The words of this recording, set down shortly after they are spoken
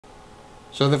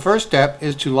So the first step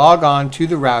is to log on to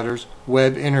the router's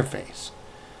web interface.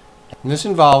 And this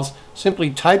involves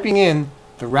simply typing in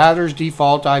the router's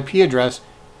default IP address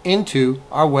into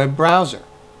our web browser.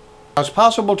 Now, it's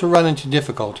possible to run into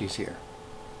difficulties here.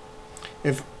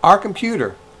 If our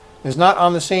computer is not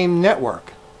on the same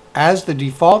network as the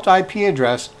default IP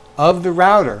address of the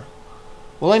router,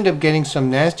 we'll end up getting some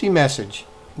nasty message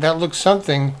that looks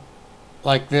something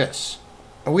like this.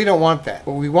 And we don't want that.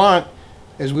 What we want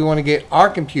is we want to get our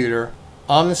computer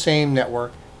on the same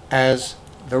network as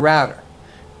the router.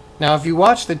 Now, if you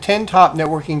watch the 10 top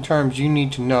networking terms you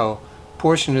need to know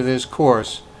portion of this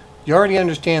course, you already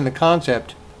understand the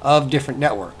concept of different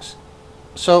networks.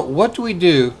 So what do we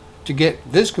do to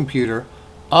get this computer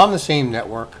on the same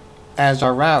network as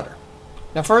our router?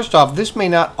 Now, first off, this may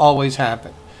not always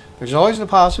happen. There's always the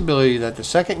possibility that the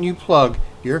second you plug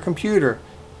your computer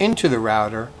into the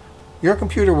router, your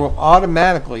computer will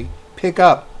automatically pick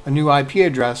up a new IP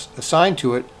address assigned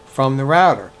to it from the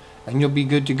router, and you'll be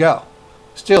good to go.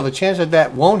 Still, the chance that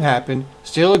that won't happen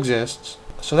still exists,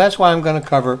 so that's why I'm going to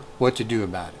cover what to do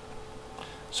about it.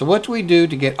 So what do we do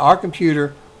to get our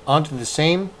computer onto the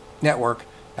same network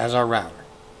as our router?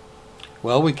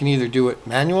 Well, we can either do it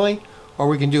manually or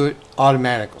we can do it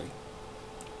automatically.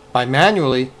 By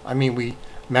manually, I mean we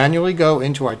manually go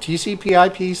into our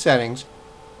TCP/IP settings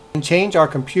and change our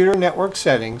computer network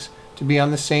settings to be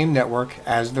on the same network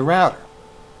as the router.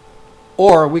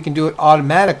 Or we can do it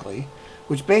automatically,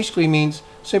 which basically means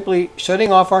simply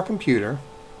shutting off our computer,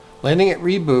 letting it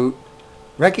reboot,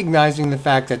 recognizing the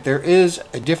fact that there is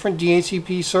a different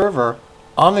DHCP server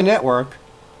on the network,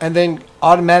 and then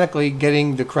automatically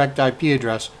getting the correct IP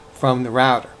address from the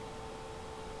router.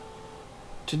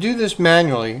 To do this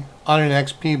manually on an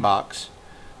XP box,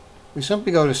 we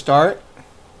simply go to Start,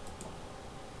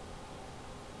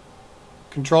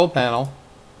 Control Panel,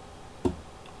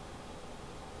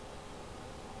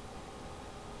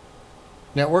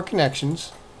 Network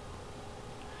Connections,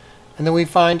 and then we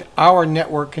find our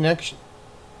network connection.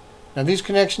 Now these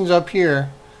connections up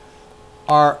here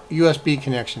are USB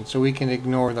connections, so we can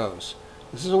ignore those.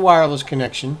 This is a wireless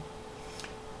connection,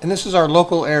 and this is our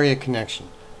local area connection.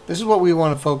 This is what we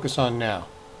want to focus on now.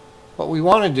 What we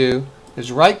want to do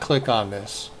is right-click on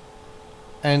this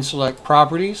and select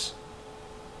Properties,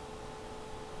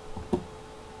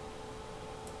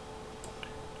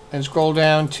 and scroll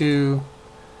down to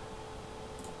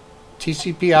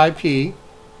TCP/IP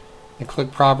and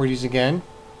click Properties again,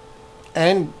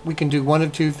 and we can do one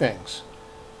of two things.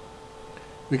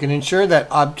 We can ensure that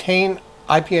Obtain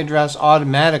IP Address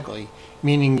Automatically,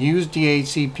 meaning use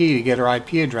DHCP to get our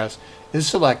IP address, is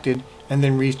selected, and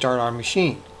then restart our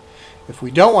machine. If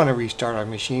we don't want to restart our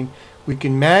machine, we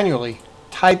can manually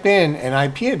type in an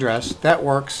IP address that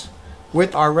works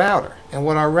with our router. And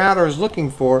what our router is looking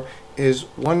for is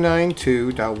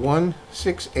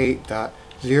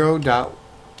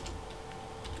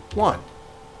 192.168.0.1.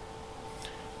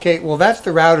 Okay, well that's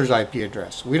the router's IP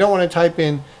address. We don't want to type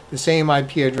in the same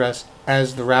IP address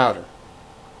as the router.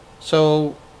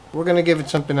 So we're going to give it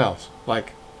something else,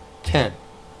 like 10.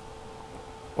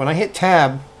 When I hit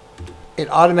Tab, it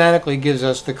automatically gives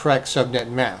us the correct subnet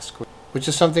mask, which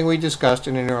is something we discussed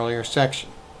in an earlier section.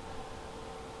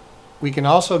 We can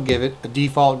also give it a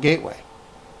default gateway.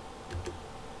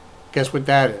 Guess what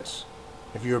that is?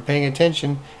 If you were paying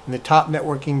attention in the top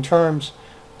networking terms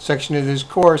section of this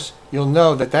course, you'll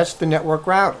know that that's the network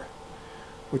router,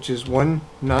 which is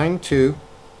 192.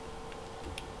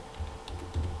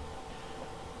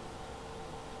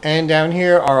 And down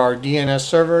here are our DNS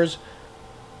servers.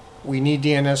 We need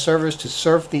DNS servers to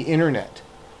surf the internet.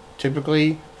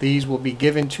 Typically, these will be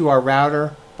given to our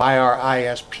router by our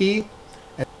ISP,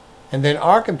 and then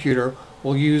our computer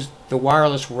will use the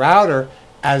wireless router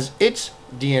as its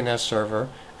DNS server,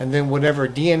 and then whatever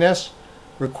DNS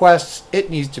requests it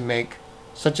needs to make,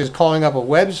 such as calling up a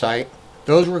website,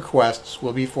 those requests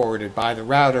will be forwarded by the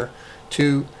router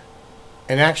to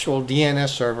an actual DNS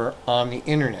server on the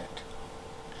internet.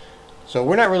 So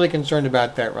we're not really concerned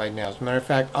about that right now. As a matter of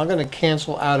fact, I'm going to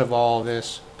cancel out of all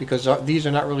this because these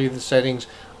are not really the settings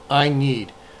I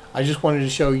need. I just wanted to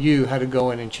show you how to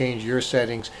go in and change your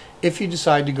settings if you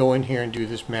decide to go in here and do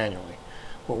this manually.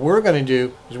 What we're going to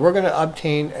do is we're going to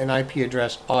obtain an IP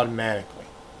address automatically.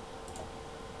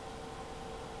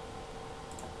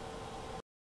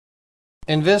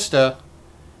 In Vista,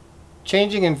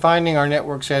 changing and finding our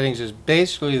network settings is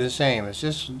basically the same. It's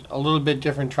just a little bit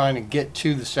different trying to get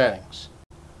to the settings.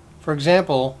 For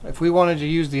example, if we wanted to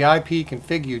use the IP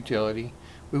config utility,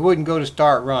 we wouldn't go to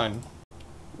Start Run.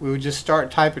 We would just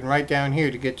start typing right down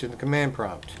here to get to the command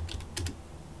prompt.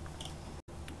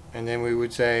 And then we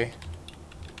would say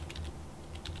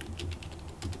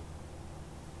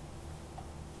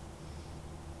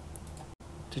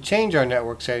To change our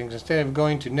network settings, instead of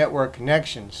going to Network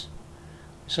Connections,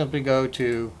 we simply go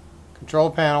to Control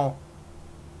Panel,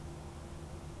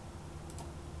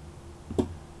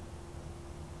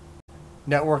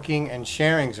 Networking and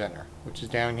Sharing Center, which is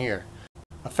down here.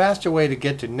 A faster way to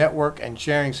get to Network and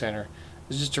Sharing Center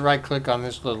is just to right click on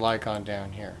this little icon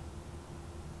down here.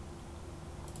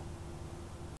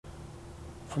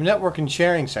 From Network and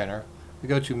Sharing Center, we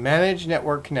go to Manage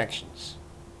Network Connections.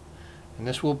 And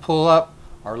this will pull up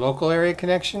our local area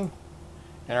connection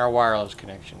and our wireless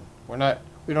connection. We don't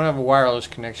have a wireless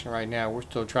connection right now. We're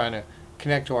still trying to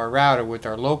connect to our router with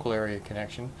our local area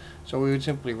connection. So we would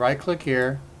simply right click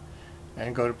here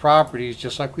and go to Properties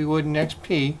just like we would in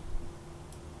XP.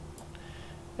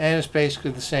 And it's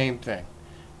basically the same thing,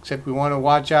 except we want to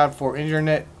watch out for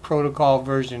Internet Protocol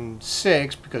version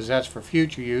 6 because that's for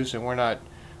future use, and we're not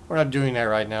doing that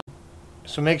right now.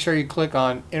 So make sure you click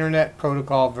on Internet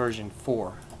Protocol version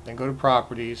 4, then go to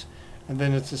Properties, and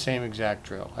then it's the same exact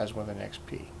drill as with an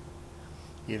XP.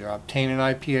 Either obtain an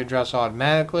IP address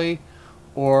automatically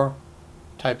or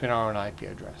type in our own IP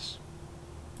address.